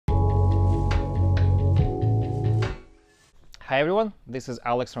Hi everyone, this is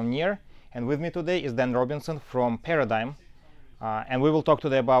Alex from Near, and with me today is Dan Robinson from Paradigm, and we will talk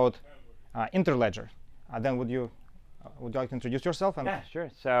today about Interledger. Dan, would you like to introduce yourself? Yeah, sure.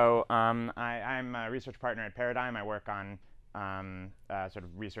 So I'm a research partner at Paradigm. I work on sort of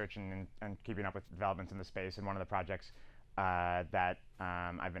research and keeping up with developments in the space. And one of the projects that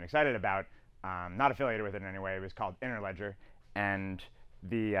I've been excited about, not affiliated with it in any way, was called Interledger. And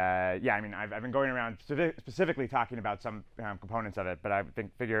I've been going around specifically talking about some components of it, but I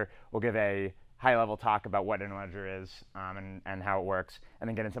figure we'll give a high-level talk about what Interledger is and how it works, and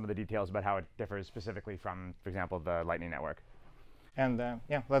then get into some of the details about how it differs specifically from, for example, the Lightning Network. And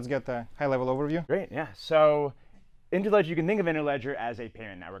let's get a high-level overview. Great, yeah. So Interledger, you can think of Interledger as a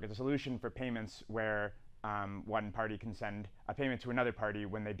payment network. It's a solution for payments where one party can send a payment to another party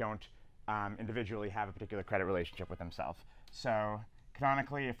when they don't individually have a particular credit relationship with themselves. So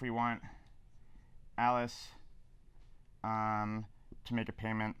canonically, if we want Alice to make a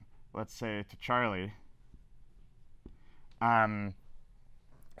payment, let's say to Charlie,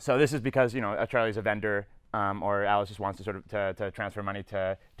 so this is because Charlie's a vendor, or Alice just wants to sort of to transfer money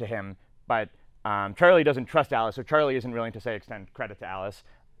to him, but Charlie doesn't trust Alice, so Charlie isn't willing to extend credit to Alice.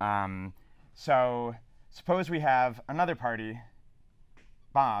 So suppose we have another party,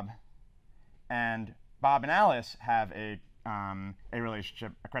 Bob, and Bob and Alice have a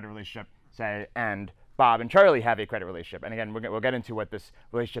relationship, a credit relationship, say, and Bob and Charlie have a credit relationship. And again, we'll get into what this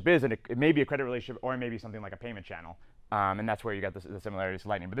relationship is, and it may be a credit relationship, or it may be something like a payment channel. And that's where you get the similarities to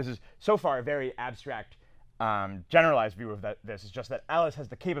Lightning. But this is, so far, a very abstract, generalized view of this. Is just that Alice has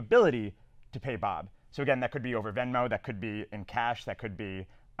the capability to pay Bob. So again, that could be over Venmo, that could be in cash, that could be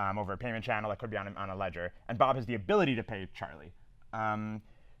over a payment channel, that could be on a ledger. And Bob has the ability to pay Charlie.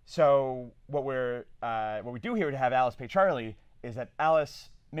 So what we do here to have Alice pay Charlie is that Alice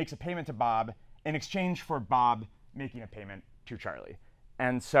makes a payment to Bob in exchange for Bob making a payment to Charlie.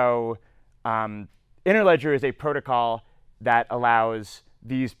 And so Interledger is a protocol that allows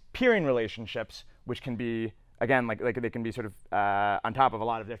these peering relationships, which can be, again, like they can be sort of on top of a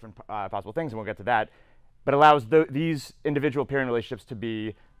lot of different possible things, and we'll get to that, but allows these individual peering relationships to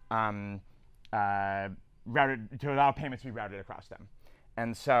be routed, to allow payments to be routed across them.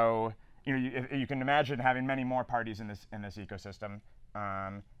 And so you can imagine having many more parties in this ecosystem.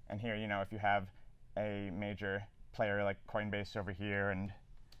 And here, if you have a major player like Coinbase over here and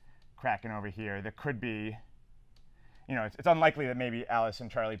Kraken over here, there could be, it's unlikely that maybe Alice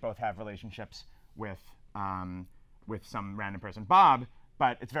and Charlie both have relationships with some random person, Bob,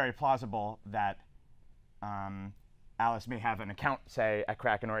 but it's very plausible that Alice may have an account, say, at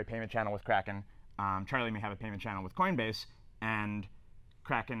Kraken or a payment channel with Kraken. Charlie may have a payment channel with Coinbase, and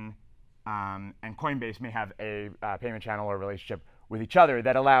Kraken and Coinbase may have a payment channel or relationship with each other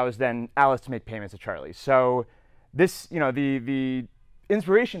that allows then Alice to make payments to Charlie. So this, the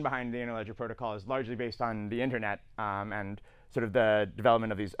inspiration behind the Interledger protocol is largely based on the internet and sort of the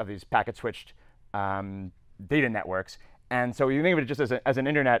development of these packet-switched data networks. And so you think of it just as an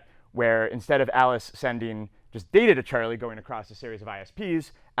internet where instead of Alice sending just data to Charlie going across a series of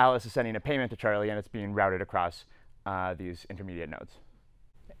ISPs, Alice is sending a payment to Charlie, and it's being routed across these intermediate nodes.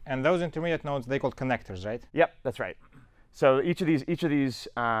 And those intermediate nodes, they called connectors, right? Yep, that's right. So each of these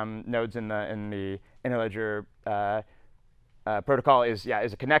nodes in the Interledger protocol is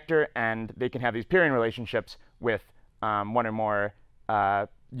a connector, and they can have these peering relationships with one or more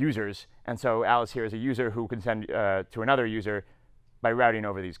users. And so Alice here is a user who can send to another user by routing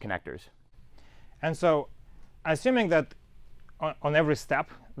over these connectors. And so, assuming that on every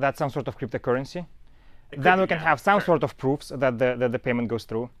step that's some sort of cryptocurrency, then we can have some sort of proofs that the payment goes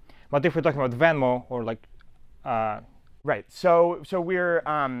through. But if we're talking about Venmo or like right. So we're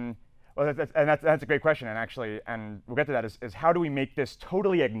well, that's a great question, and we'll get to that. Is how do we make this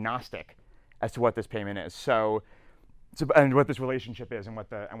totally agnostic as to what this payment is? And what this relationship is, and what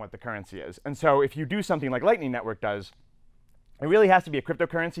the currency is. And so if you do something like Lightning Network does, it really has to be a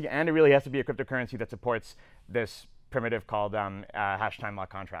cryptocurrency, and it really has to be a cryptocurrency that supports this primitive called hash time lock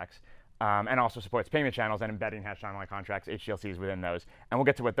contracts. And also supports payment channels and embedding hash time lock contracts, HTLCs within those. And we'll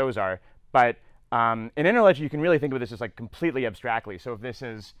get to what those are. But in Interledger, you can really think of this as like completely abstractly. So if this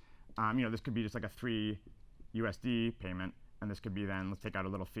is, this could be just like a 3 USD payment, and this could be then, let's take out a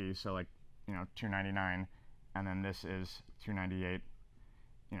little fee, so like, $2.99, and then this is $2.98.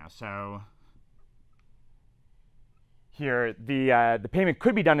 So here the payment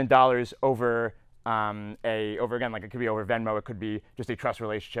could be done in dollars over again, like it could be over Venmo, it could be just a trust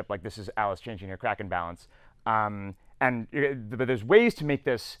relationship, like this is Alice changing her Kraken balance. But there's ways to make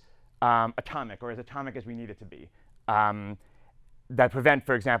this atomic, or as atomic as we need it to be, that prevent,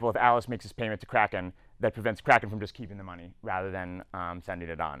 for example, if Alice makes this payment to Kraken, that prevents Kraken from just keeping the money rather than sending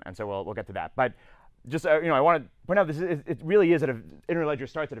it on. And so we'll get to that. But just I want to point out it really is Interledger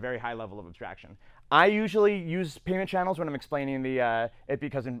starts at a very high level of abstraction. I usually use payment channels when I'm explaining it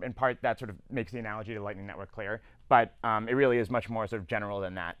because in part that sort of makes the analogy to Lightning Network clear. But it really is much more sort of general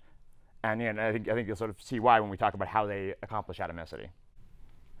than that. And I think you'll sort of see why when we talk about how they accomplish atomicity.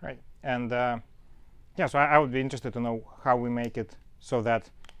 Right. And yeah, so I would be interested to know how we make it so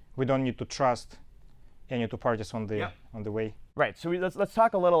that we don't need to trust any two parties on the way. Right. So let's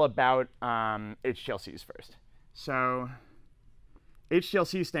talk a little about HTLCs first. So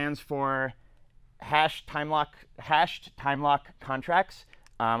HTLC stands for hashed time lock contracts.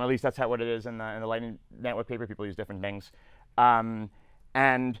 At least that's what it is in the Lightning Network paper. People use different things. And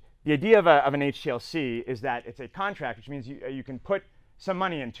the idea of an HTLC is that it's a contract, which means you can put some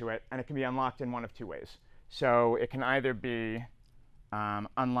money into it, and it can be unlocked in one of two ways. So it can either be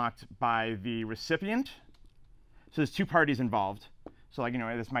unlocked by the recipient. So there's two parties involved. So like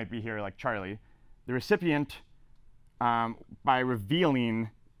this might be here like Charlie. The recipient, by revealing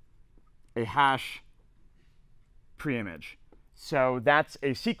a hash preimage. So that's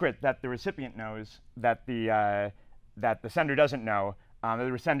a secret that the recipient knows that the sender doesn't know.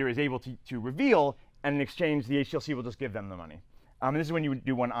 The sender is able to reveal, and in exchange, the HTLC will just give them the money. This is when you would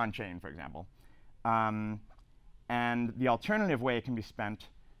do one on-chain, for example. And the alternative way it can be spent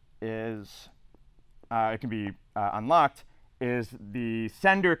is it can be unlocked is the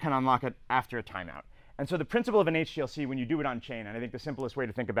sender can unlock it after a timeout. And so the principle of an HTLC, when you do it on-chain, and I think the simplest way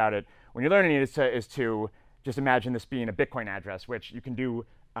to think about it when you're learning it is to just imagine this being a Bitcoin address, which you can do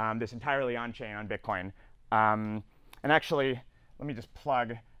this entirely on-chain on Bitcoin. And actually, let me just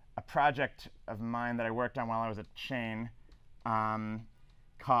plug a project of mine that I worked on while I was at Chain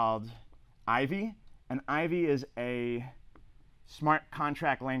called Ivy. And Ivy is a smart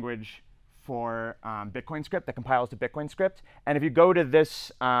contract language for Bitcoin script that compiles to Bitcoin script. And if you go to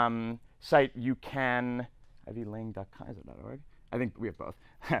this site, you can, ivylang.com, is it .org? I think we have both.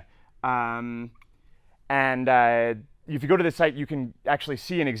 If you go to this site, you can actually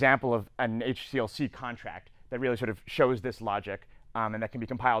see an example of an HTLC contract that really sort of shows this logic, and that can be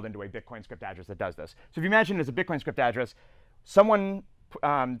compiled into a Bitcoin script address that does this. So if you imagine it as a Bitcoin script address, someone,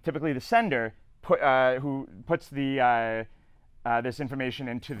 typically the sender, who puts this information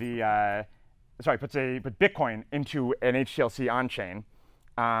into the puts Bitcoin into an HTLC on-chain,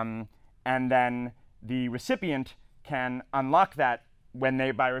 and then the recipient can unlock that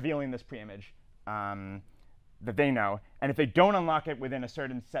by revealing this preimage that they know. And if they don't unlock it within a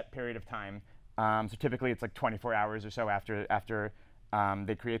certain set period of time, so typically it's like 24 hours or so after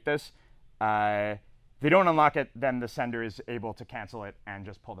they create this, if they don't unlock it, then the sender is able to cancel it and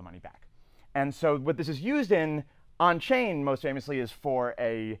just pull the money back. And so what this is used in on-chain most famously is for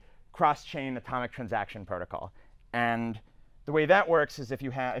a cross-chain atomic transaction protocol. And the way that works is if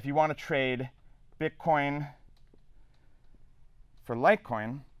you want to trade Bitcoin for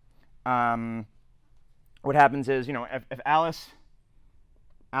Litecoin, what happens is, if Alice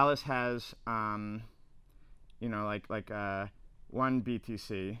has, like 1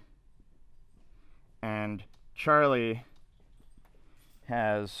 BTC, and Charlie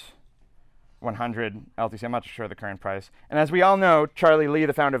has 100 LTC. I'm not sure the current price. And as we all know, Charlie Lee,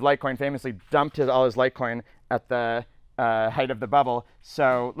 the founder of Litecoin, famously dumped all his Litecoin at the height of the bubble.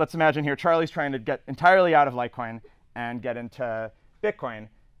 So let's imagine here Charlie's trying to get entirely out of Litecoin and get into Bitcoin.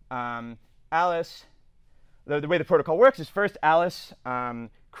 Alice, the way the protocol works is first Alice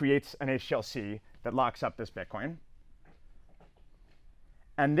creates an HTLC that locks up this Bitcoin.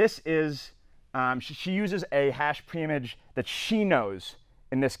 And this is, she uses a hash preimage that she knows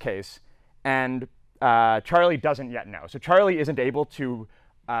in this case. And Charlie doesn't yet know. So Charlie isn't able to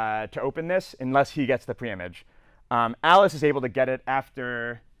open this unless he gets the preimage. Alice is able to get it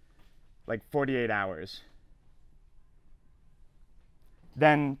after like 48 hours.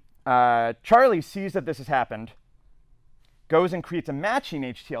 Then Charlie sees that this has happened, goes and creates a matching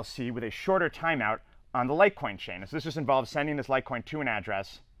HTLC with a shorter timeout on the Litecoin chain. So this just involves sending this Litecoin to an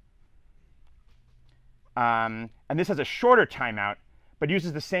address. And this has a shorter timeout, but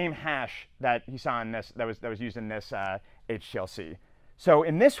uses the same hash that he saw in this, that was used in this HTLC. So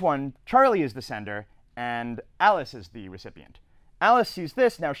in this one, Charlie is the sender, and Alice is the recipient. Alice sees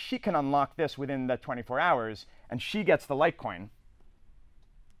this. Now she can unlock this within the 24 hours, and she gets the Litecoin.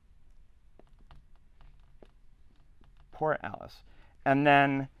 Poor Alice. And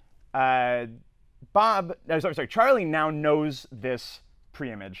then Charlie now knows this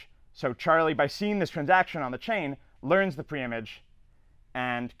preimage. So Charlie, by seeing this transaction on the chain, learns the preimage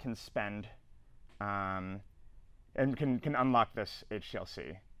and can spend and can unlock this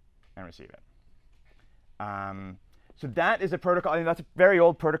HTLC and receive it. So that is a protocol. I mean, that's a very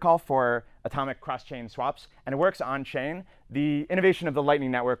old protocol for atomic cross-chain swaps, and it works on-chain. The innovation of the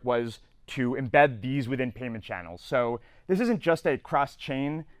Lightning Network was to embed these within payment channels. So this isn't just a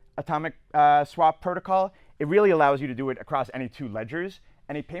cross-chain atomic swap protocol. It really allows you to do it across any two ledgers,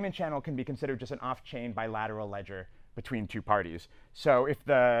 and a payment channel can be considered just an off-chain bilateral ledger between two parties. So if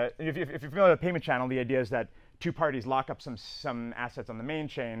you're familiar with a payment channel, the idea is that two parties lock up some assets on the main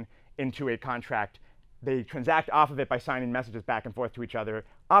chain into a contract. They transact off of it by signing messages back and forth to each other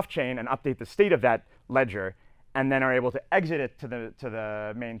off-chain and update the state of that ledger, and then are able to exit it to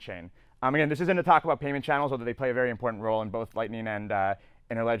the main chain. Again, this isn't to talk about payment channels, although they play a very important role in both Lightning and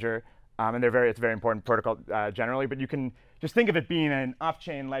Interledger, and it's a very important protocol generally. But you can just think of it being an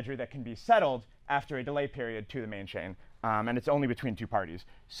off-chain ledger that can be settled after a delay period to the main chain, and it's only between two parties.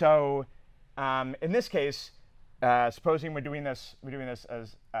 So in this case, supposing we're doing this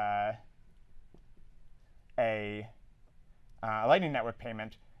as a Lightning Network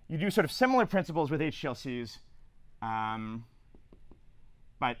payment, you do sort of similar principles with HTLCs,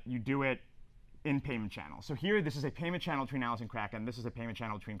 but you do it in payment channels. So here, this is a payment channel between Alice and Kraken. This is a payment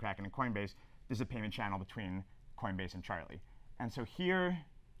channel between Kraken and Coinbase. This is a payment channel between Coinbase and Charlie. And so here,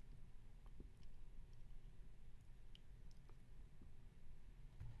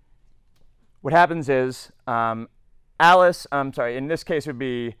 what happens is in this case, it would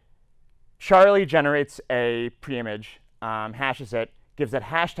be Charlie generates a preimage, hashes it, gives that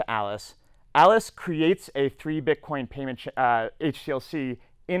hash to Alice. Alice creates a 3 Bitcoin payment HTLC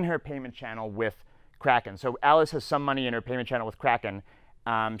in her payment channel with Kraken. So Alice has some money in her payment channel with Kraken.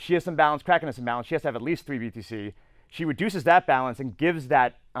 She has some balance. Kraken has some balance. She has to have at least 3 BTC. She reduces that balance and gives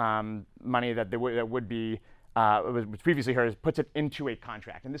that money that would be was previously hers, puts it into a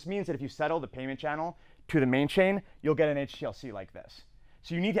contract. And this means that if you settle the payment channel to the main chain, you'll get an HTLC like this.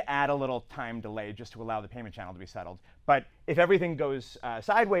 So you need to add a little time delay just to allow the payment channel to be settled. But if everything goes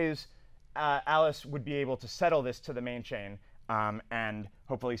sideways, Alice would be able to settle this to the main chain and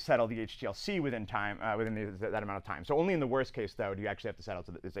hopefully settle the HTLC within time, that amount of time. So only in the worst case, though, do you actually have to settle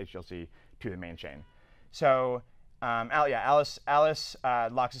this HTLC to the main chain. So Alice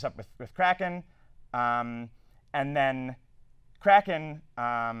locks us up with Kraken, and then Kraken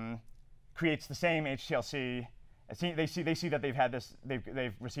creates the same HTLC. They see that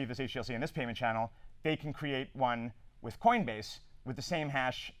they've received this HTLC in this payment channel. They can create one with Coinbase with the same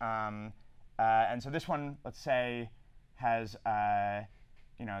hash, and so this one, let's say, has the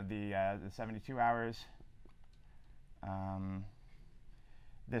 72 hours.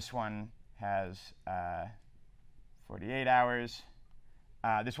 This one has 48 hours.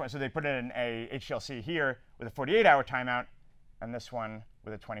 This one, so they put in a HTLC here with a 48-hour timeout, and this one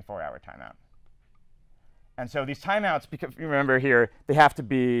with a 24-hour timeout. And so these timeouts, because you remember here, they have to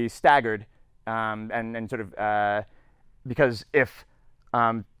be staggered, and sort of because if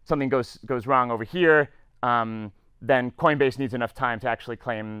something goes wrong over here, then Coinbase needs enough time to actually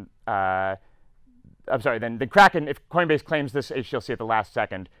claim. Then Kraken, if Coinbase claims this HTLC at the last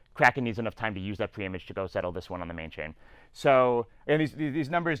second, Kraken needs enough time to use that preimage to go settle this one on the main chain. So, and these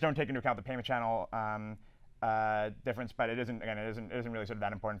numbers don't take into account the payment channel difference, but it isn't really sort of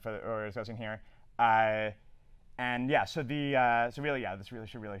that important for what we're discussing here. And yeah, so this really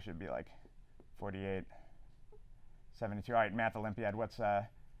should be like 48, 72. All right, Math Olympiad, what's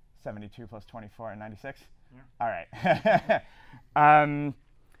 72 plus 24 and 96? Yeah. All right.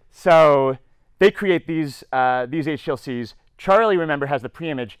 So they create these HTLCs. Charlie, remember, has the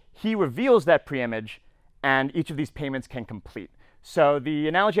preimage. He reveals that preimage, and each of these payments can complete. So the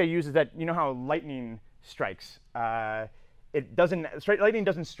analogy I use is that you know how lightning strikes. Lightning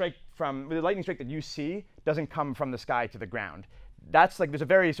doesn't strike from the lightning strike that you see doesn't come from the sky to the ground. That's like there's a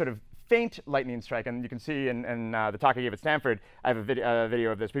very sort of faint lightning strike, and you can see in the talk I gave at Stanford. I have a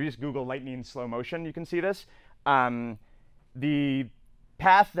video of this. But if you just Google lightning slow motion, you can see this. The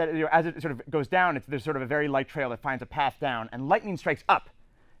path that as it sort of goes down, there's sort of a very light trail that finds a path down, and lightning strikes up.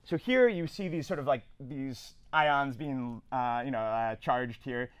 So here you see these sort of like these ions being charged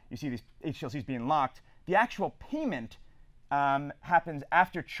here. You see these HTLCs being locked. The actual payment happens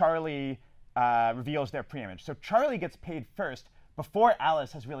after Charlie reveals their preimage. So Charlie gets paid first before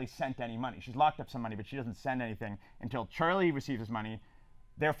Alice has really sent any money. She's locked up some money, but she doesn't send anything until Charlie receives his money.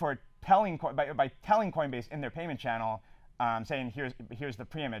 Therefore, by telling Coinbase in their payment channel, saying here's the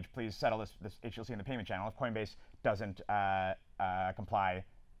preimage, please settle this HTLC in the payment channel. If Coinbase doesn't comply,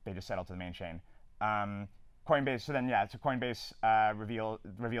 they just settle to the main chain. Coinbase, so Coinbase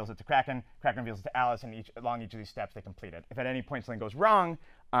reveals it to Kraken. Kraken reveals it to Alice, and along each of these steps, they complete it. If at any point something goes wrong,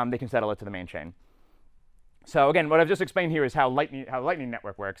 they can settle it to the main chain. So again, what I've just explained here is how Lightning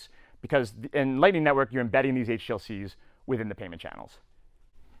Network works, because in Lightning Network, you're embedding these HTLCs within the payment channels.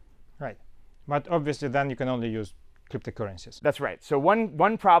 Right. But obviously, then you can only use cryptocurrencies. That's right. So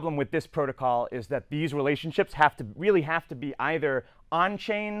one problem with this protocol is that these relationships really have to be either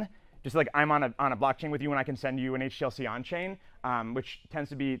on-chain, just like I'm on a blockchain with you and I can send you an HTLC on-chain, which tends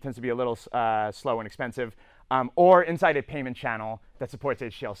to be a little slow and expensive, or inside a payment channel that supports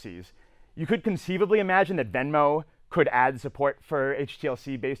HTLCs. You could conceivably imagine that Venmo could add support for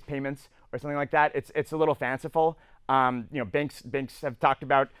HTLC-based payments or something like that. It's a little fanciful. Banks have talked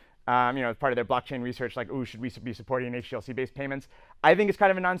about, as part of their blockchain research, like, ooh, should we be supporting HTLC-based payments? I think it's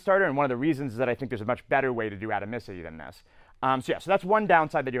kind of a non-starter, and one of the reasons is that I think there's a much better way to do atomicity than this. So that's one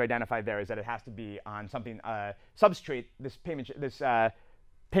downside that you identified there, is that it has to be on something substrate. This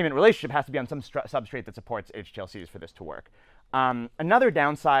payment relationship has to be on some substrate that supports HTLCs for this to work. Another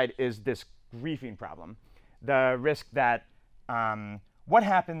downside is this griefing problem, the risk that what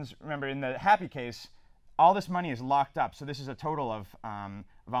happens. Remember, in the happy case, all this money is locked up. So this is a total of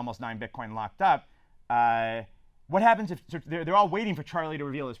almost 9 Bitcoin locked up. What happens if they're all waiting for Charlie to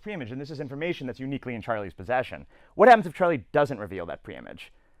reveal his preimage, and this is information that's uniquely in Charlie's possession? What happens if Charlie doesn't reveal that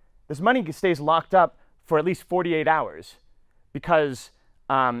preimage? This money stays locked up for at least 48 hours, because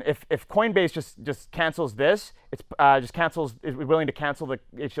if Coinbase just cancels this, is willing to cancel the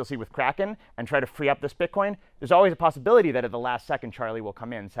HTLC with Kraken and try to free up this Bitcoin, there's always a possibility that at the last second Charlie will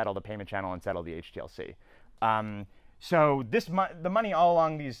come in, settle the payment channel, and settle the HTLC. So the money all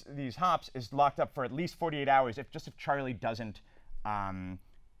along these hops is locked up for at least 48 hours if Charlie doesn't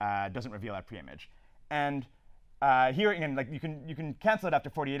reveal that preimage. And here again, like you can cancel it after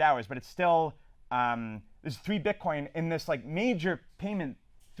 48 hours, but it's still there's 3 Bitcoin in this like major payment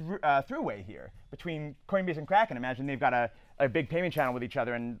throughway here between Coinbase and Kraken. Imagine they've got a big payment channel with each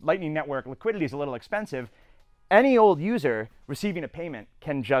other, and Lightning Network liquidity is a little expensive. Any old user receiving a payment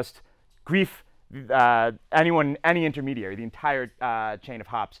can just grief any intermediary, the entire chain of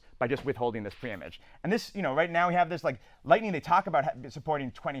hops, by just withholding this preimage. And this, right now we have this like Lightning. They talk about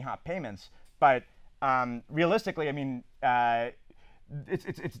supporting 20 hop payments, but realistically, I mean,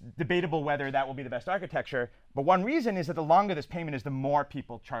 it's debatable whether that will be the best architecture. But one reason is that the longer this payment is, the more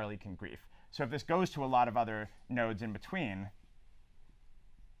people Charlie can grief. So if this goes to a lot of other nodes in between,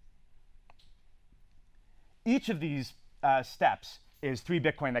 each of these steps is 3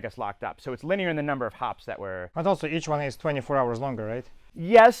 Bitcoin that gets locked up. So it's linear in the number of hops that were. But also each one is 24 hours longer, right?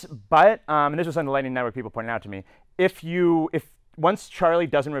 Yes, but and this was on the Lightning Network people pointed out to me. If once Charlie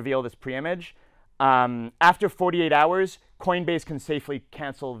doesn't reveal this preimage, after 48 hours, Coinbase can safely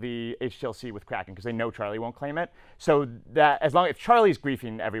cancel the HTLC with Kraken because they know Charlie won't claim it. So that if Charlie's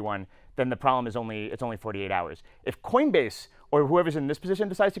griefing everyone, then the problem is it's only 48 hours. If Coinbase or whoever's in this position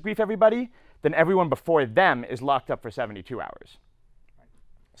decides to grief everybody, then everyone before them is locked up for 72 hours. Right.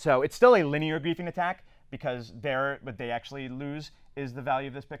 So it's still a linear griefing attack, because what they actually lose is the value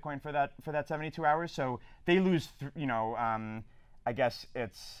of this Bitcoin for that 72 hours. So they lose, I guess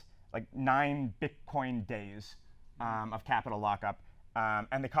it's like 9 Bitcoin days of capital lockup,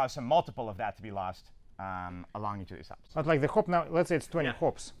 and they cause some multiple of that to be lost along each of these hops. But like the hop now, let's say it's 20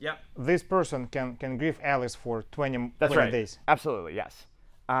 hops. Yeah. This person can grief Alice for 20 days. Absolutely, yes.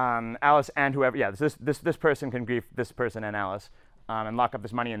 Alice and whoever, yeah, this person can grief this person and Alice, and lock up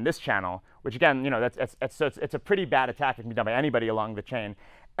this money in this channel, which again, it's a pretty bad attack. It can be done by anybody along the chain.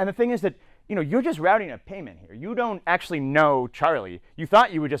 And the thing is that you're just routing a payment here. You don't actually know Charlie. You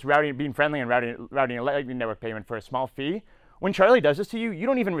thought you were just being friendly and routing a Lightning Network payment for a small fee. When Charlie does this to you, you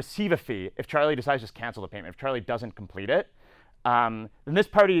don't even receive a fee if Charlie decides to just cancel the payment. If Charlie doesn't complete it, then this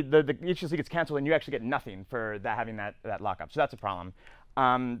party, the HTLC gets canceled, and you actually get nothing for having that lockup. So that's a problem.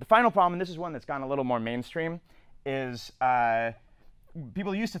 The final problem, and this is one that's gone a little more mainstream, is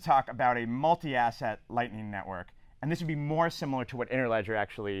people used to talk about a multi-asset Lightning Network, and this would be more similar to what Interledger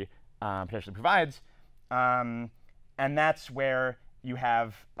actually potentially provides, and that's where you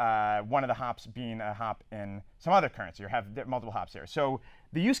have one of the hops being a hop in some other currency, or have multiple hops there. So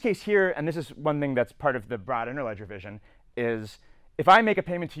the use case here, and this is one thing that's part of the broad Interledger vision, is if I make a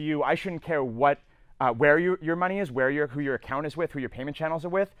payment to you, I shouldn't care where your money is, who your account is with, who your payment channels are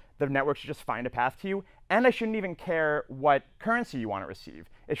with. The network should just find a path to you, and I shouldn't even care what currency you want to receive.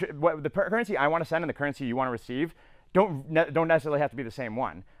 The currency I want to send and the currency you want to receive don't necessarily have to be the same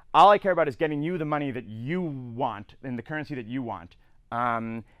one. All I care about is getting you the money that you want in the currency that you want.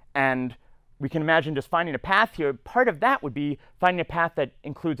 And we can imagine just finding a path here. Part of that would be finding a path that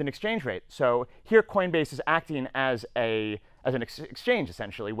includes an exchange rate. So here Coinbase is acting as an exchange,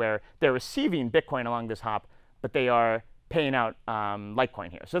 essentially, where they're receiving Bitcoin along this hop, but they are paying out Litecoin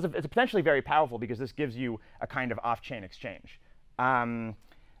here. So it's potentially very powerful because this gives you a kind of off-chain exchange.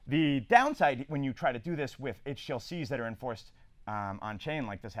 The downside when you try to do this with HTLCs that are enforced on-chain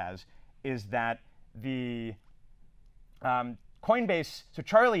like this has is that the Coinbase, so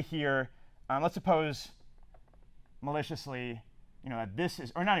Charlie here, let's suppose maliciously, that this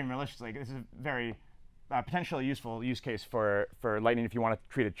is, or not even maliciously, this is a very potentially useful use case for Lightning if you want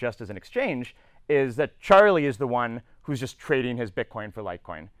to treat it just as an exchange, is that Charlie is the one who's just trading his Bitcoin for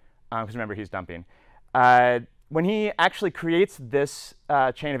Litecoin, because remember, he's dumping. When he actually creates this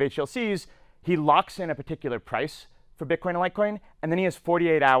chain of HTLCs, he locks in a particular price for Bitcoin and Litecoin, and then he has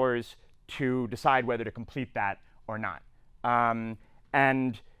 48 hours to decide whether to complete that or not.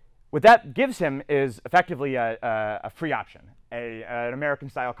 And what that gives him is effectively a free option, an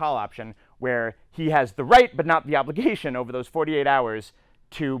American-style call option, where he has the right but not the obligation over those 48 hours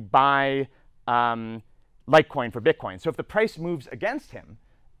to buy Litecoin for Bitcoin. So if the price moves against him,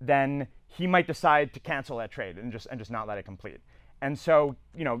 then he might decide to cancel that trade and just not let it complete. And so,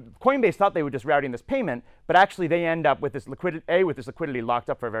 Coinbase thought they were just routing this payment, but actually they end up with this liquidity locked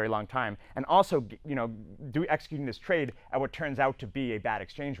up for a very long time, and also, executing this trade at what turns out to be a bad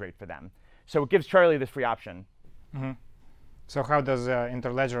exchange rate for them. So it gives Charlie this free option. Mm-hmm. So how does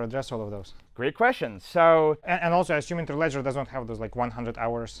Interledger address all of those? Great question. So and also, I assume Interledger doesn't have those 100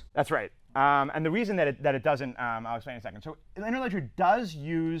 hours. That's right. And the reason that it doesn't, I'll explain in a second. So Interledger does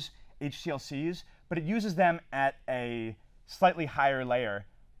use HTLCs, but it uses them at a slightly higher layer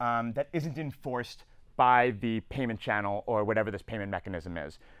that isn't enforced by the payment channel or whatever this payment mechanism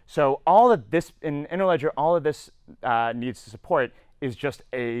is. So all of this in Interledger, all of this needs to support is just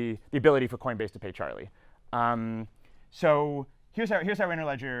the ability for Coinbase to pay Charlie. So here's how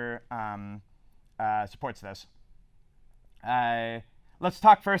Interledger supports this. Let's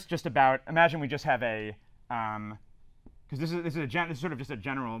talk first just about, imagine we just have a, because this is sort of just a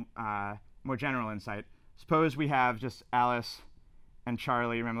general, more general insight. Suppose we have just Alice and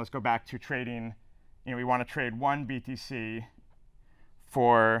Charlie. Remember, let's go back to trading. We want to trade 1 BTC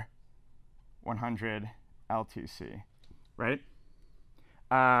for 100 LTC, right?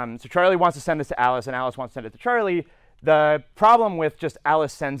 So Charlie wants to send this to Alice, and Alice wants to send it to Charlie. The problem with just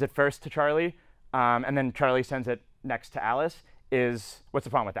Alice sends it first to Charlie, and then Charlie sends it next to Alice is, what's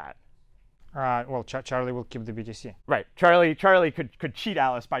the problem with that? Well, Charlie will keep the BTC. Right. Charlie could cheat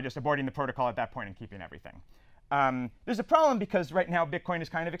Alice by just aborting the protocol at that point and keeping everything. There's a problem because right now Bitcoin is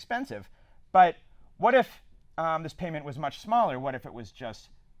kind of expensive. But what if this payment was much smaller? What if it was just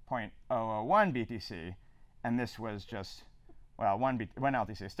 0.001 BTC, and this was just, well, 1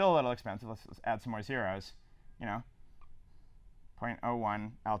 LTC? Still a little expensive. Let's add some more zeros.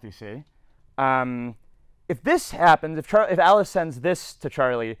 0.01 LTC. If this happens, if Alice sends this to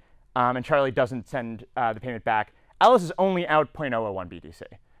Charlie, and Charlie doesn't send the payment back, Alice is only out 0.001 BTC.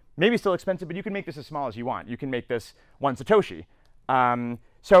 Maybe still expensive, but you can make this as small as you want. You can make this 1 Satoshi.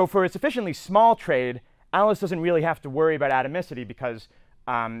 So for a sufficiently small trade, Alice doesn't really have to worry about atomicity because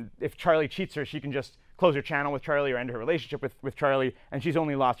if Charlie cheats her, she can just close her channel with Charlie or end her relationship with Charlie, and she's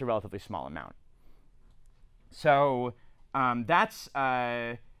only lost a relatively small amount. So that's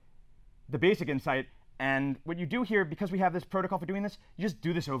the basic insight. And what you do here, because we have this protocol for doing this, you just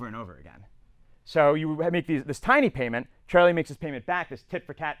do this over and over again. So you make this tiny payment. Charlie makes this payment back, this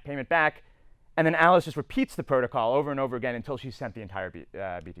tit-for-tat payment back. And then Alice just repeats the protocol over and over again until she's sent the entire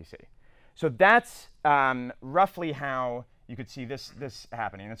BTC. So that's roughly how you could see this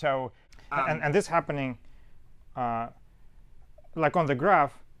happening. And so and this happening, like on the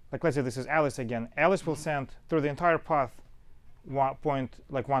graph, like let's say this is Alice again. Alice will send through the entire path 1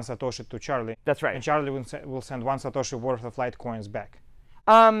 Satoshi to Charlie. That's right. And Charlie will send 1 Satoshi worth of Litecoins back.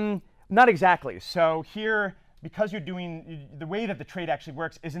 Not exactly. So here, because you're doing, the way that the trade actually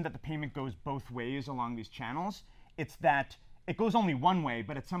works isn't that the payment goes both ways along these channels. It's that it goes only one way,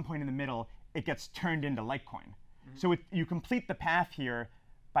 but at some point in the middle, it gets turned into Litecoin. Mm-hmm. So you complete the path here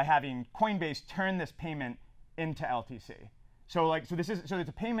by having Coinbase turn this payment into LTC. So it's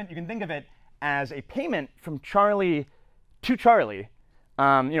a payment. You can think of it as a payment from Charlie to Charlie.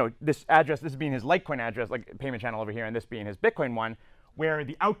 This address, this being his Litecoin address, like payment channel over here, and this being his Bitcoin one, where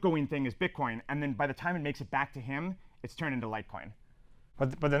the outgoing thing is Bitcoin, and then by the time it makes it back to him, it's turned into Litecoin.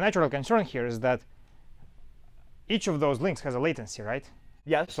 But the natural concern here is that each of those links has a latency, right?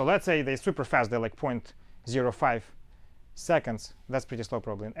 Yes. So let's say they're super fast, they're like 0.05 seconds. That's pretty slow,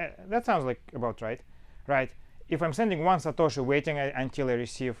 probably. That sounds like about right. Right. If I'm sending 1 Satoshi, waiting until I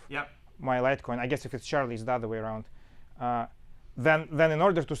receive my Litecoin, I guess if it's Charlie, it's the other way around. Then in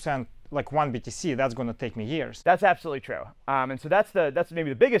order to send like 1 BTC, that's going to take me years. That's absolutely true. And so that's maybe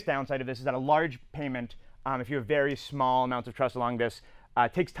the biggest downside of this is that a large payment if you have very small amounts of trust along this,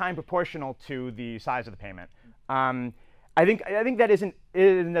 takes time proportional to the size of the payment. I think that isn't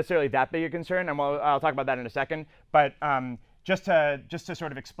necessarily that big a concern, and I'll talk about that in a second. But just to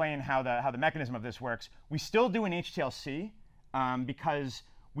sort of explain how the mechanism of this works, we still do an HTLC because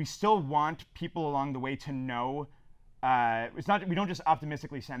we still want people along the way to know. We don't just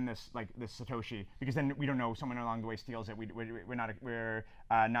optimistically send this this Satoshi, because then we don't know, someone along the way steals it. We're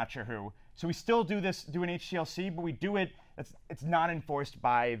not sure who. So we still do an HTLC, but we do it. It's not enforced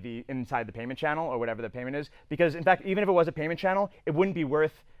by the inside the payment channel or whatever the payment is, because in fact, even if it was a payment channel, it wouldn't be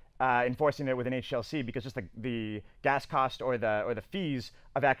worth enforcing it with an HTLC, because just the gas cost or the fees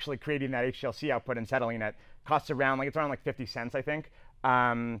of actually creating that HTLC output and settling it costs around it's around 50 cents, I think.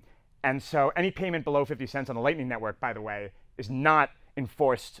 And so any payment below 50 cents on the Lightning Network, by the way, is not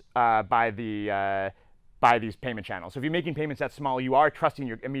enforced by these payment channels. So if you're making payments that small, you are trusting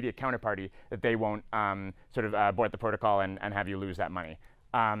your immediate counterparty that they won't sort of abort the protocol and have you lose that money.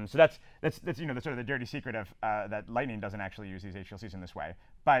 So that's the sort of the dirty secret of that Lightning doesn't actually use these HTLCs in this way.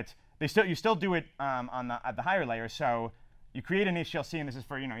 But you still do it at the higher layer. So you create an HTLC, and this is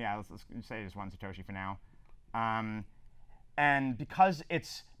for let's say it's 1 Satoshi for now. And because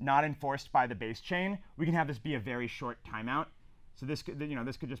it's not enforced by the base chain, we can have this be a very short timeout. So this could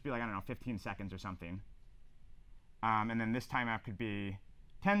just be I don't know, 15 seconds or something. And then this timeout could be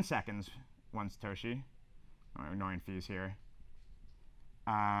 10 seconds, 1 Satoshi. Oh, annoying fees here.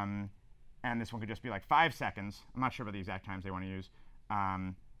 And this one could just be 5 seconds. I'm not sure about the exact times they want to use.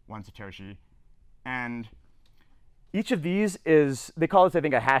 1 Satoshi. And each of these they call this, I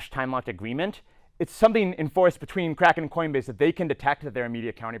think, a hash time-locked agreement. It's something enforced between Kraken and Coinbase that they can detect that their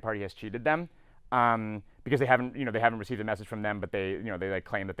immediate counterparty has cheated them, because they haven't received a message from them, but they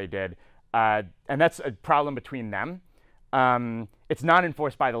claim that they did, and that's a problem between them. It's not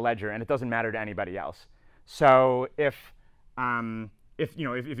enforced by the ledger, and it doesn't matter to anybody else. So if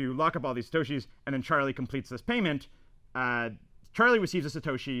you lock up all these Satoshis and then Charlie completes this payment, Charlie receives a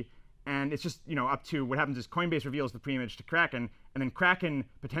Satoshi. And it's just up to what happens is Coinbase reveals the preimage to Kraken, and then Kraken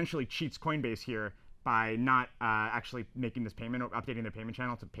potentially cheats Coinbase here by not actually making this payment or updating their payment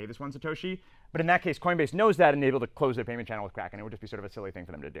channel to pay this 1 Satoshi. But in that case, Coinbase knows that and able to close their payment channel with Kraken. It would just be sort of a silly thing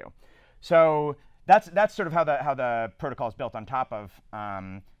for them to do. So that's sort of how the protocol is built on top of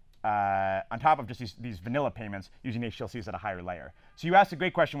just these vanilla payments using HTLCs at a higher layer. So you asked a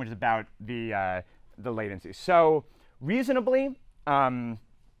great question, which is about the latency. So reasonably,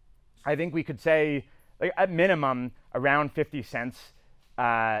 I think we could say, at minimum, around 50 cents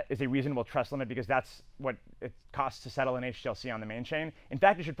is a reasonable trust limit, because that's what it costs to settle an HTLC on the main chain. In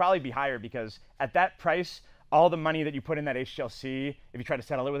fact, it should probably be higher, because at that price, all the money that you put in that HTLC, if you try to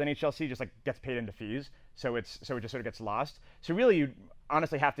settle it with an HTLC, just gets paid into fees. So it just sort of gets lost. So really, you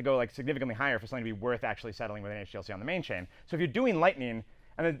honestly have to go significantly higher for something to be worth actually settling with an HTLC on the main chain. So if you're doing Lightning,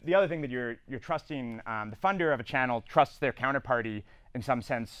 and the other thing that you're trusting, the funder of a channel trusts their counterparty in some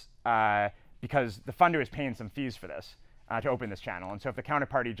sense, because the funder is paying some fees for this to open this channel. And so if the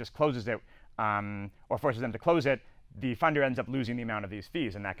counterparty just closes it or forces them to close it, the funder ends up losing the amount of these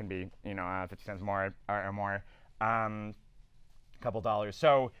fees, and that can be 50 cents more or more, a couple dollars.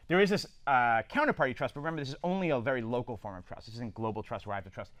 So there is this counterparty trust, but remember, this is only a very local form of trust. This isn't global trust where I have to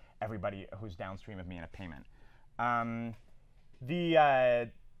trust everybody who's downstream of me in a payment.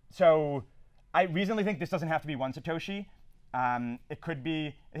 So I reasonably think this doesn't have to be 1 Satoshi. It can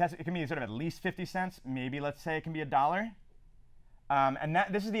be sort of at least 50 cents. Maybe let's say it can be $1. And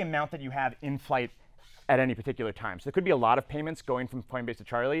this is the amount that you have in flight at any particular time. So there could be a lot of payments going from Coinbase to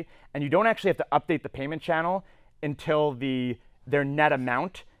Charlie, and you don't actually have to update the payment channel until their net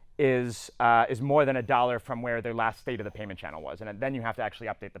amount is more than $1 from where their last state of the payment channel was, and then you have to actually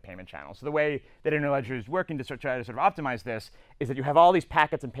update the payment channel. So the way that Interledger is working to try to sort of optimize this is that you have all these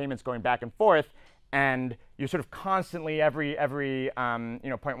packets and payments going back and forth, and you're sort of constantly every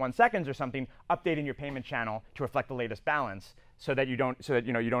 0.1 seconds or something updating your payment channel to reflect the latest balance, so that you don't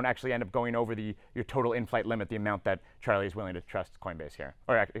actually end up going over your total in-flight limit, the amount that Charlie is willing to trust Coinbase here,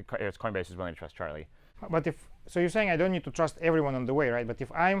 or Coinbase is willing to trust Charlie. But so you're saying I don't need to trust everyone on the way, right? But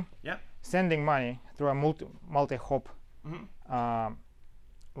if I'm sending money through a multi-hop,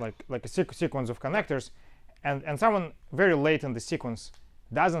 like a sequence of connectors, and someone very late in the sequence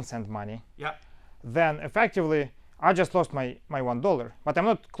doesn't send money, then effectively I just lost my $1, but I'm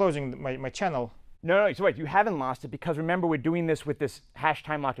not closing my channel. No, so wait, you haven't lost it, because remember, we're doing this with this hash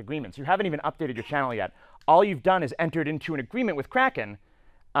time lock agreement. So you haven't even updated your channel yet. All you've done is entered into an agreement with Kraken.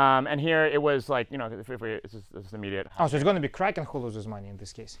 And here it was this is immediate. Oh, so it's going to be Kraken who loses money in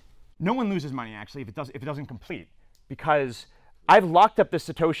this case. No one loses money, actually, if it doesn't complete, because I've locked up this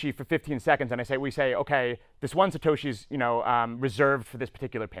Satoshi for 15 seconds, and we say, okay, this one Satoshi is reserved for this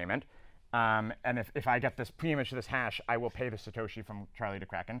particular payment. And if I get this preimage to this hash, I will pay the Satoshi from Charlie to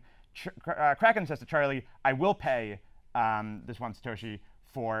Kraken. Kraken says to Charlie, I will pay this one Satoshi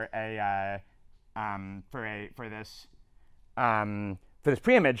for this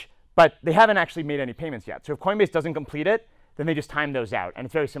preimage, but they haven't actually made any payments yet. So if Coinbase doesn't complete it, then they just time those out, and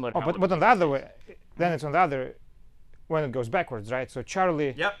it's very similar to but on the other way, then it's on the other when it goes backwards, right? So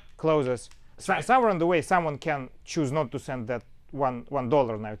Charlie closes. Right. Somewhere on the way, someone can choose not to send that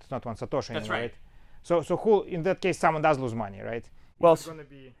 $1 now. It's not one Satoshi anymore, That's right. So who, in that case, someone does lose money, right? Well, it's gonna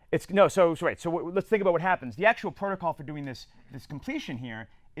be let's think about what happens. The actual protocol for doing this completion here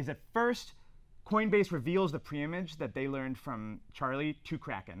is at first Coinbase reveals the preimage that they learned from Charlie to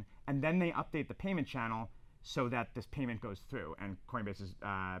Kraken, and then they update the payment channel so that this payment goes through, and Coinbase's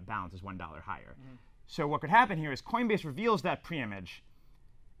balance is $1 higher. So what could happen here is Coinbase reveals that preimage,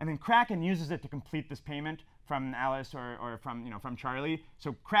 and then Kraken uses it to complete this payment from Alice or from Charlie.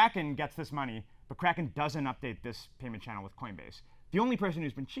 So Kraken gets this money, but Kraken doesn't update this payment channel with Coinbase. The only person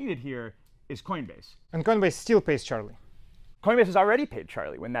who's been cheated here is Coinbase. And Coinbase still pays Charlie. Coinbase has already paid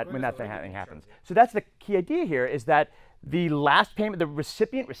Charlie when that thing happens. So that's the key idea here, is that the last payment, the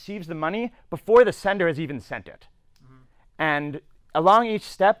recipient receives the money before the sender has even sent it. And along each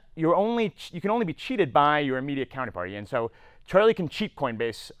step, you can only be cheated by your immediate counterparty. And so Charlie can cheat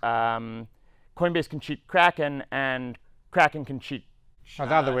Coinbase, Coinbase can cheat Kraken, and Kraken can cheat the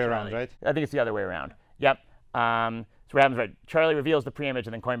other way Charlie. around, right? I think it's the other way around. Yep. So what happens, right? Charlie reveals the preimage,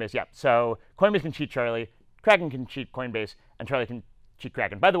 and then Coinbase. Yep. So Coinbase can cheat Charlie, Kraken can cheat Coinbase, and Charlie can cheat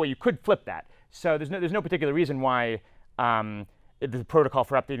Kraken. By the way, you could flip that. So there's no particular reason why the protocol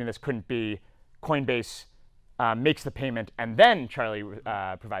for updating this couldn't be Coinbase makes the payment and then Charlie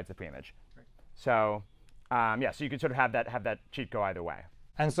provides the preimage. Right. So so you could sort of have that cheat go either way.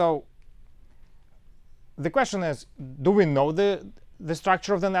 And so the question is, do we know the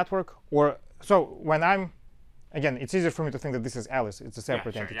structure of the network? Or so when again, it's easier for me to think that this is Alice. It's a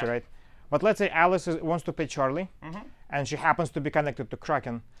separate entity, right? But let's say Alice wants to pay Charlie, and she happens to be connected to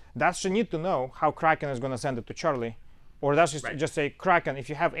Kraken. Does she need to know how Kraken is going to send it to Charlie? Or does she just say, Kraken, if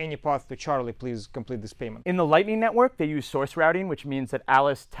you have any path to Charlie, please complete this payment? In the Lightning Network, they use source routing, which means that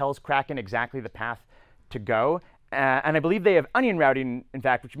Alice tells Kraken exactly the path to go. And I believe they have onion routing, in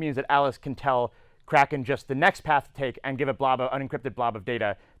fact, which means that Alice can tell Kraken just the next path to take and give a unencrypted blob of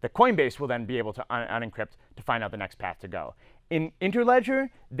data that Coinbase will then be able to unencrypt to find out the next path to go. In Interledger,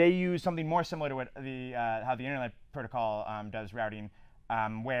 they use something more similar to what how the Internet protocol does routing,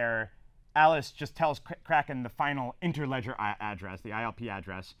 where Alice just tells Kraken the final Interledger address, the ILP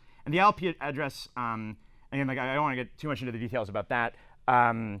address. And the ILP address, again, I don't want to get too much into the details about that,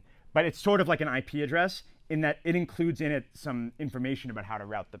 but it's sort of like an IP address in that it includes in it some information about how to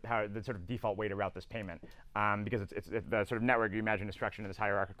route the sort of default way to route this payment, because it's the sort of network you imagine is structured in this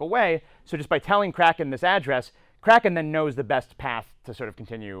hierarchical way. So just by telling Kraken this address, Kraken then knows the best path to sort of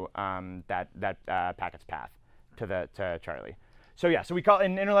continue that packet's path to Charlie. So so we call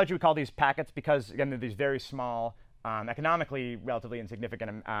in Interledger, we call these packets because again they're these very small, economically relatively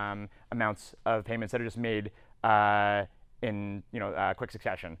insignificant amounts of payments that are just made in quick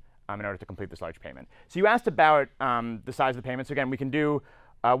succession in order to complete this large payment. So you asked about the size of the payment. So again, we can do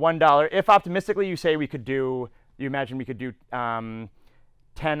 $1. If optimistically you say we could do, you imagine we could do 10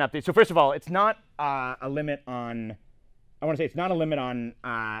 updates. So first of all, it's not a limit on. I want to say it's not a limit on.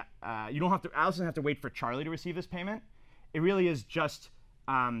 You don't have to. Alice doesn't have to wait for Charlie to receive this payment. It really is just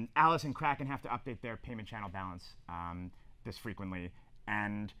Alice and Kraken have to update their payment channel balance this frequently,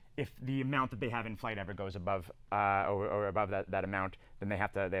 and if the amount that they have in flight ever goes above or above that amount, then they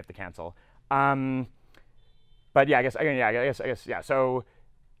have to cancel. But I guess. So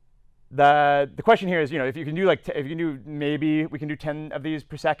the question here is, if you can do maybe we can do 10 of these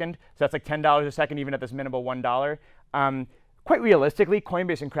per second. So that's like $10 a second, even at this minimal $1. Quite realistically,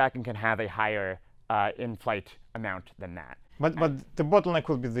 Coinbase and Kraken can have a higher in-flight amount than that. But the bottleneck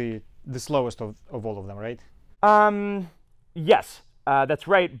will be the slowest of all of them, right? Yes, that's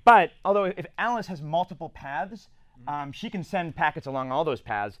right. But although if Alice has multiple paths, she can send packets along all those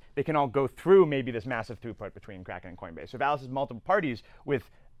paths. They can all go through maybe this massive throughput between Kraken and Coinbase. So if Alice has multiple parties with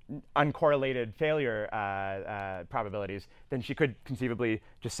uncorrelated failure probabilities, then she could conceivably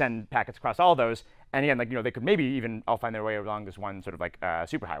just send packets across all those. And again, they could maybe even all find their way along this one sort of like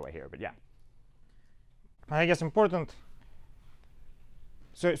superhighway here. But yeah. I guess important.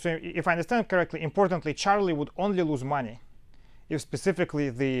 So if I understand correctly, importantly, Charlie would only lose money if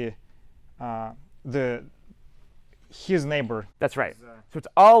specifically his neighbor. That's right. So it's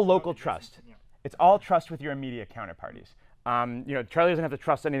all local trust. It's all trust with your immediate counterparties. Charlie doesn't have to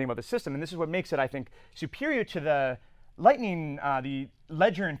trust anything about the system, and this is what makes it, I think, superior to the Lightning, the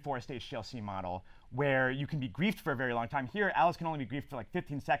ledger enforced HTLC model, where you can be griefed for a very long time. Here, Alice can only be griefed for like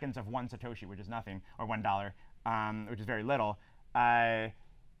 15 seconds of 1 Satoshi, which is nothing, or $1, which is very little. In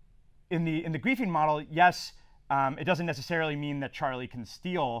the griefing model, yes, it doesn't necessarily mean that Charlie can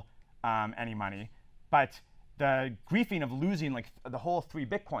steal any money, but the griefing of losing like the whole 3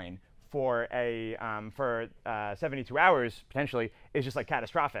 Bitcoin for 72 hours potentially is just like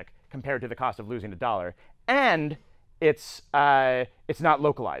catastrophic compared to the cost of losing $1. And it's not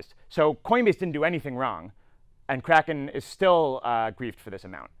localized. So Coinbase didn't do anything wrong, and Kraken is still griefed for this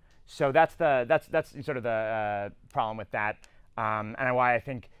amount. So that's sort of the problem with that, and why I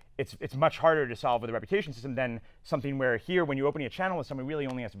think it's much harder to solve with a reputation system than something where here, when you're opening a channel with someone, really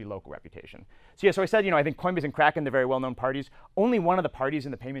only has to be local reputation. So yeah, so I said, I think Coinbase and Kraken, they're very well-known parties. Only one of the parties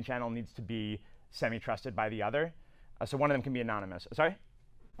in the payment channel needs to be semi-trusted by the other. So one of them can be anonymous. Sorry?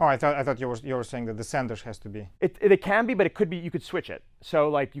 Oh, I thought you were saying that the sender has to be. It can be, but it could be. You could switch it. So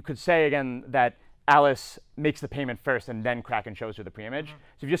like you could say again that Alice makes the payment first, and then Kraken shows her the pre-image. Mm-hmm.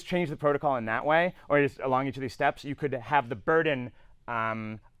 So if you just change the protocol in that way, or just along each of these steps, you could have the burden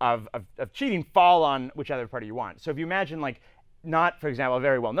of cheating fall on whichever party you want. So if you imagine like not, for example, a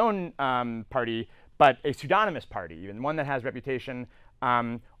very well-known party, but a pseudonymous party, even one that has reputation,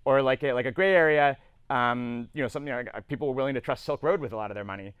 or like a gray area. Something like people were willing to trust Silk Road with a lot of their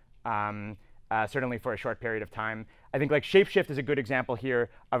money, certainly for a short period of time. I think like Shapeshift is a good example here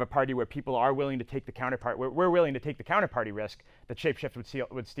of a party where people are willing to take the counterpart. We're willing to take the counterparty risk that Shapeshift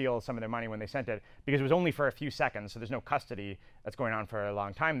would steal some of their money when they sent it, because it was only for a few seconds, so there's no custody that's going on for a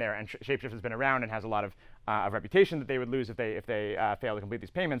long time there. And Shapeshift has been around and has a lot of reputation that they would lose if they fail to complete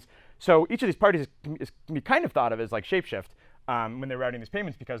these payments. So each of these parties can be kind of thought of as like Shapeshift. When they're routing these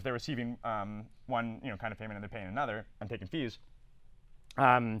payments, because they're receiving one kind of payment and they're paying another and taking fees.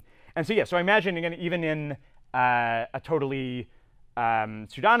 And so yeah, so I imagine again, even in a totally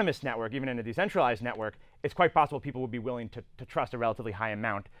pseudonymous network, even in a decentralized network, it's quite possible people would be willing to trust a relatively high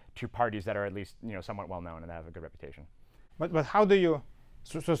amount to parties that are at least somewhat well known and that have a good reputation. But how do you?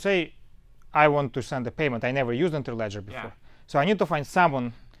 So say I want to send a payment. I never used Interledger before, yeah. So I need to find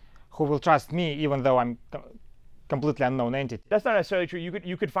someone who will trust me, even though I'm completely unknown entity. That's not necessarily true.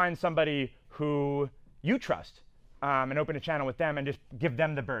 You could find somebody who you trust and open a channel with them and just give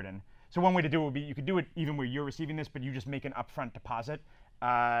them the burden. So one way to do it would be you could do it even where you're receiving this, but you just make an upfront deposit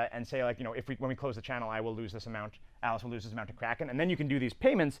and say like, when we close the channel, I will lose this amount, Alice will lose this amount to Kraken, and then you can do these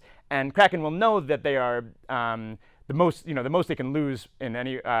payments, and Kraken will know that they are the most they can lose in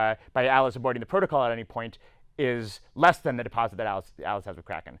any by Alice aborting the protocol at any point is less than the deposit that Alice has with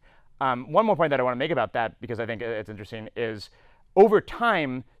Kraken. One more point that I want to make about that, because I think it's interesting, is over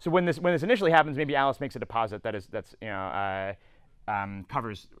time. So when this initially happens, maybe Alice makes a deposit that's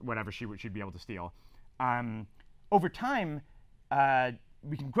covers whatever she'd be able to steal. Over time,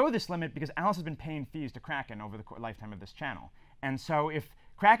 we can grow this limit because Alice has been paying fees to Kraken over the lifetime of this channel. And so if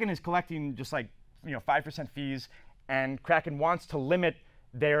Kraken is collecting just like 5% fees, and Kraken wants to limit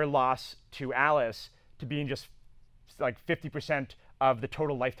their loss to Alice to being just like 50% of the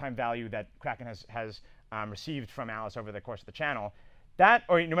total lifetime value that Kraken has received from Alice over the course of the channel, that,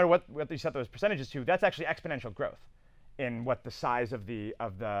 or no matter what you set those percentages to, that's actually exponential growth in what the size of the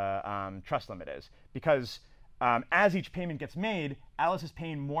trust limit is. Because as each payment gets made, Alice is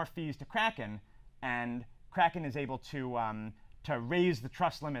paying more fees to Kraken, and Kraken is able to raise the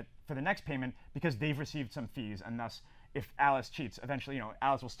trust limit for the next payment because they've received some fees, and thus, if Alice cheats, eventually,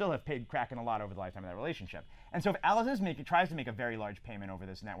 Alice will still have paid Kraken a lot over the lifetime of that relationship. And so if Alice tries to make a very large payment over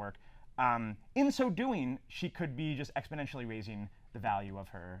this network, in so doing, she could be just exponentially raising the value of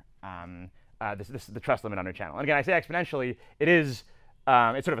her the trust limit on her channel. And again, I say exponentially. It's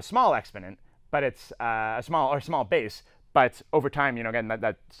sort of a small exponent, but it's a small base. But over time, again,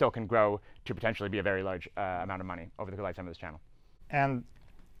 that still can grow to potentially be a very large amount of money over the lifetime of this channel. And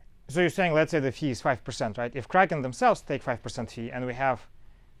so you're saying, let's say the fee is 5%, right? If Kraken themselves take 5% fee, and we have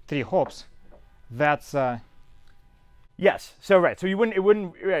 3 hops, that's yes. So right. So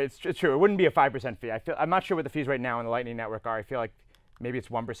it's true. It wouldn't be a 5% fee. I'm not sure what the fees right now in the Lightning Network are. I feel like maybe it's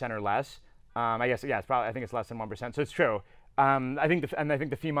 1% or less. I guess yeah. I think it's less than 1%. So it's true. I think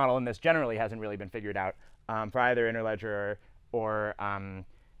the fee model in this generally hasn't really been figured out for either Interledger or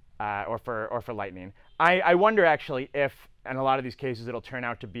for Lightning. I wonder actually if, in a lot of these cases, it'll turn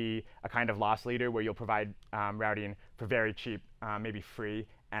out to be a kind of loss leader where you'll provide routing for very cheap, maybe free,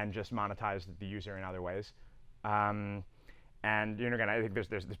 and just monetize the user in other ways. And again, I think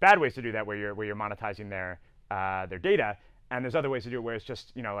there's bad ways to do that where you're monetizing their data. And there's other ways to do it where it's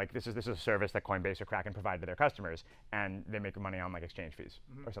just, like this is a service that Coinbase or Kraken provide to their customers, and they make money on like exchange fees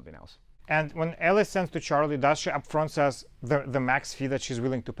or something else. And when Alice sends to Charlie, does she upfront says the max fee that she's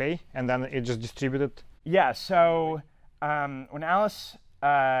willing to pay, and then it just distributed? Yeah. So when Alice,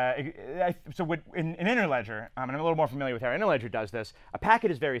 in Interledger, and I'm a little more familiar with how Interledger does this. A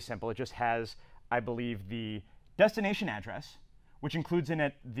packet is very simple. It just has, I believe, the destination address, which includes in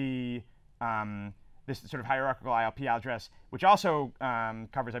it the this sort of hierarchical ILP address, which also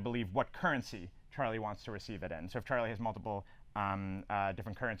covers, I believe, what currency Charlie wants to receive it in. So if Charlie has multiple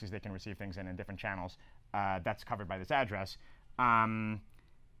different currencies they can receive things in different channels, that's covered by this address. And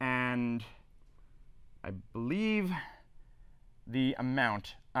I believe the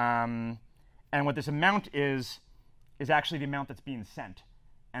amount, and what this amount is actually the amount that's being sent.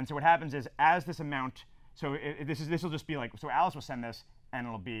 And so what happens is, as this amount, so this will just be like, so Alice will send this, and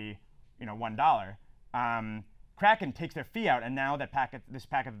it'll be $1. Kraken takes their fee out, and now this packet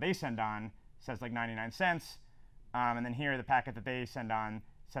that they send on says like 99 cents, and then here the packet that they send on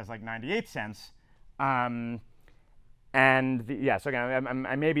says like 98 cents. So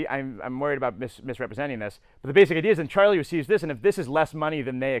again, I'm worried about misrepresenting this, but the basic idea is, then Charlie receives this, and if this is less money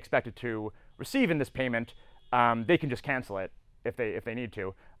than they expected to receive in this payment, they can just cancel it if they need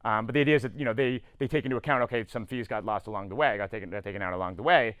to. But the idea is that they take into account, okay, some fees got lost along the way, got taken out along the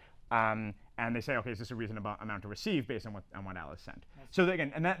way, and they say, okay, is this a reasonable amount to receive based on what Alice sent? So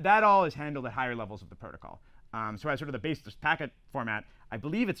again, and that all is handled at higher levels of the protocol. So as sort of the base packet format, I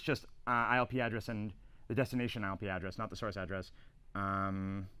believe it's just ILP address and the destination ILP address, not the source address,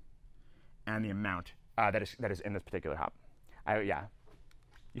 and the amount that is in this particular hop. Yeah.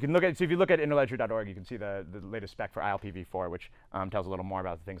 You can look at, so if you look at interledger.org, you can see the latest spec for ILPv4, which tells a little more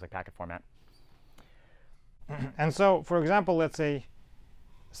about things like packet format. And so, for example, let's say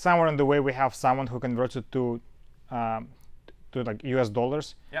somewhere in the way we have someone who converts it to like US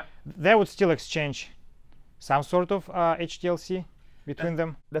dollars. Yeah. They would still exchange some sort of HTLC between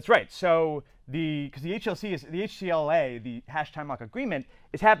them. That's right. So because the HLC is the HTLA, the hash time lock agreement,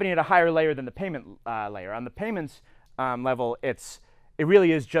 is happening at a higher layer than the payment layer. On the payments level, it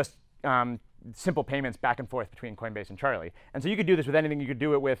really is just simple payments back and forth between Coinbase and Charlie. And so you could do this with anything. You could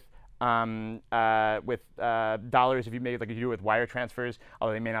do it with dollars if you do it with wire transfers,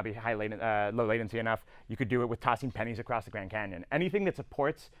 although they may not be low latency enough. You could do it with tossing pennies across the Grand Canyon. Anything that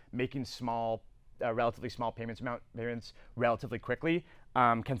supports making relatively small payments relatively quickly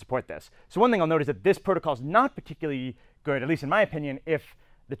can support this. So one thing I'll note is that this protocol is not particularly good, at least in my opinion, if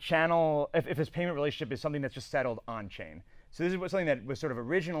this payment relationship is something that's just settled on chain. So this is something that was sort of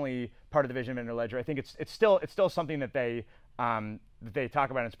originally part of the vision of Interledger. I think it's still something that they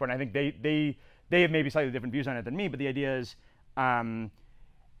talk about and support. And I think they have maybe slightly different views on it than me. But the idea is,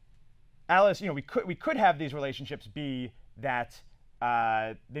 Alice, we could have these relationships be that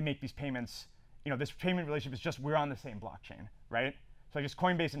they make these payments. This payment relationship is just we're on the same blockchain, right? So just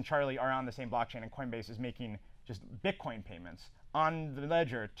Coinbase and Charlie are on the same blockchain, and Coinbase is making just Bitcoin payments on the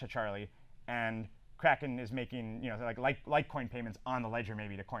ledger to Charlie, and Kraken is making Litecoin payments on the ledger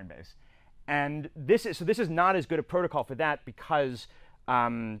maybe to Coinbase. And this is not as good a protocol for that because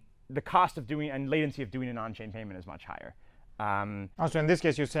the cost of doing and latency of doing an on-chain payment is much higher. Also, in this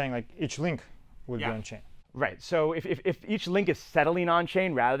case, you're saying like each link would be on-chain. Right. So if each link is settling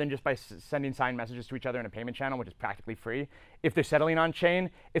on-chain rather than just by sending signed messages to each other in a payment channel, which is practically free, if they're settling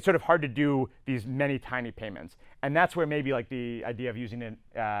on-chain, it's sort of hard to do these many tiny payments. And that's where maybe like the idea of using an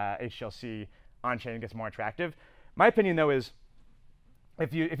HTLC on-chain gets more attractive. My opinion, though, is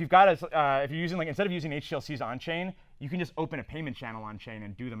if you're using instead of using HTLCs on-chain, you can just open a payment channel on-chain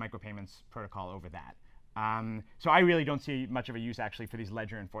and do the micropayments protocol over that. So I really don't see much of a use actually for these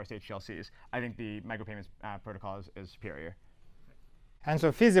ledger-enforced HTLCs. I think the micropayments protocol is superior. And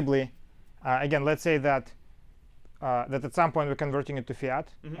so feasibly, again, let's say that at some point we're converting it to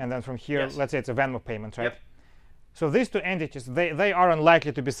fiat, and then from here, let's say it's a Venmo payment, right? Yep. So these two entities, they are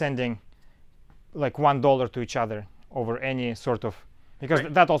unlikely to be sending like $1 to each other over any sort of, because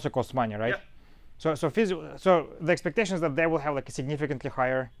that also costs money, right? Yep. So the expectation is that they will have like a significantly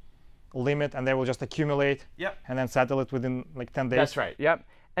higher limit, and they will just accumulate and then settle it within like 10 days. That's right. Yep.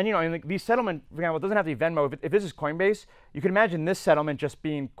 And these settlement, for example, it doesn't have to be Venmo. If this is Coinbase, you can imagine this settlement just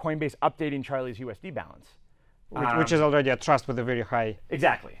being Coinbase updating Charlie's USD balance, which is already a trust with a very high.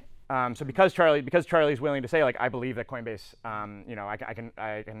 Exactly. So because Charlie's willing to say like I believe that Coinbase,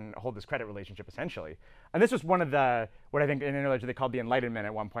 I can hold this credit relationship essentially, and this was one of what I think in Interledger they called the enlightenment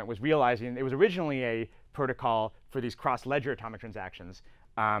at one point, was realizing it was originally a protocol for these cross-ledger atomic transactions,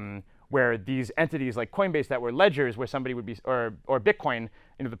 where these entities like Coinbase that were ledgers, where somebody would be, or Bitcoin,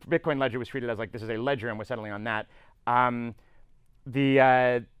 the Bitcoin ledger was treated as like this is a ledger and we're settling on that.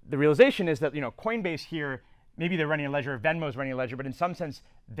 The realization is that Coinbase here, maybe they're running a ledger, Venmo's running a ledger, but in some sense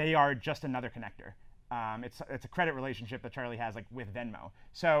they are just another connector. It's a credit relationship that Charlie has with Venmo.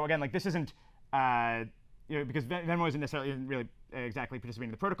 So again, this isn't because Venmo isn't really exactly participating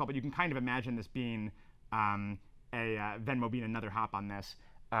in the protocol, but you can kind of imagine this being Venmo being another hop on this,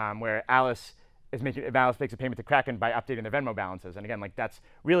 where Alice makes a payment to Kraken by updating their Venmo balances, and again, that's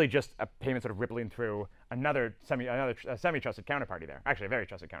really just a payment sort of rippling through another semi-trusted counterparty there. Actually, a very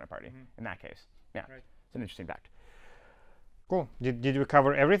trusted counterparty in that case. Yeah, right. It's an interesting fact. Cool. Did we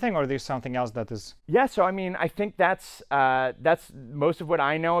cover everything, or there's something else that is? Yeah. So I mean, I think that's most of what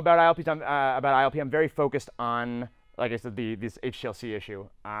I know about ILP. I'm very focused on, like I said, this HTLC issue,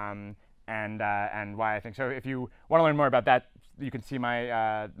 and why I think so. If you want to learn more about that, you can see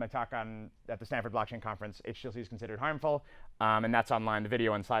my my talk at the Stanford Blockchain Conference. HTLC is considered harmful, and that's online. The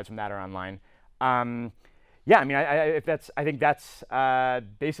video and slides from that are online. Yeah. I mean, I think that's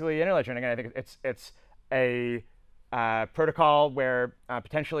basically Interledger. And again, I think it's a protocol where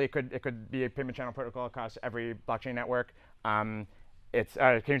potentially it could be a payment channel protocol across every blockchain network. It's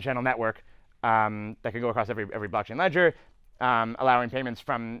a payment channel network that can go across every blockchain ledger, allowing payments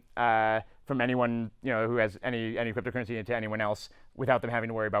from anyone who has any cryptocurrency into anyone else without them having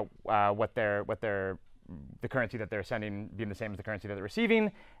to worry about the currency that they're sending being the same as the currency that they're receiving.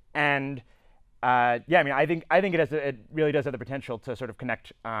 And yeah, I mean, I think it really does have the potential to sort of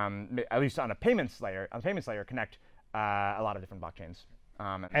connect, at least on a payments layer, connect a lot of different blockchains.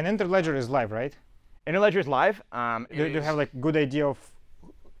 And Interledger is live, right? Interledger is live. Do you have good idea of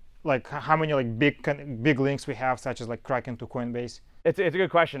how many big links we have, such as Kraken to Coinbase? It's a good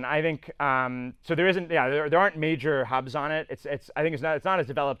question. I think so. There isn't. Yeah, there aren't major hubs on it. I think it's not as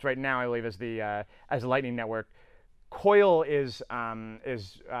developed right now, I believe, as the Lightning Network. Coil is a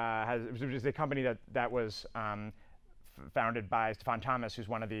company that was founded by Stefan Thomas, who's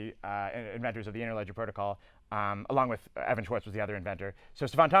one of the inventors of the Interledger protocol, along with Evan Schwartz was the other inventor. So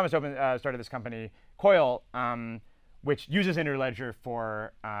Stefan Thomas started this company, Coil, which uses Interledger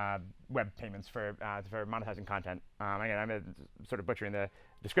for web payments for monetizing content. Again, I'm sort of butchering the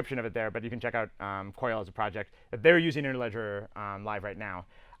description of it there, but you can check out Coil as a project. They're using Interledger live right now.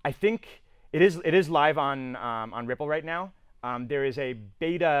 I think it is live on Ripple right now. There is a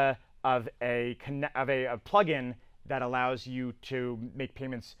beta of a plugin that allows you to make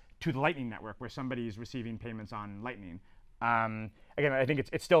payments to the Lightning Network, where somebody is receiving payments on Lightning. Again, I think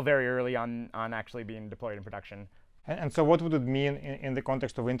it's still very early on actually being deployed in production. And so what would it mean in the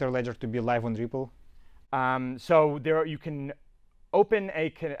context of Interledger to be live on Ripple? So you can open a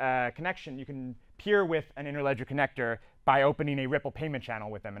connection. You can peer with an Interledger connector by opening a Ripple payment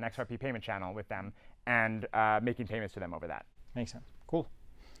channel with them, an XRP payment channel with them, and making payments to them over that. Makes sense. Cool.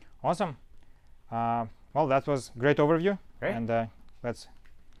 Awesome. Well, that was a great overview. Great. And let's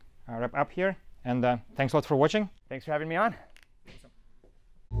wrap up here. And thanks a lot for watching. Thanks for having me on.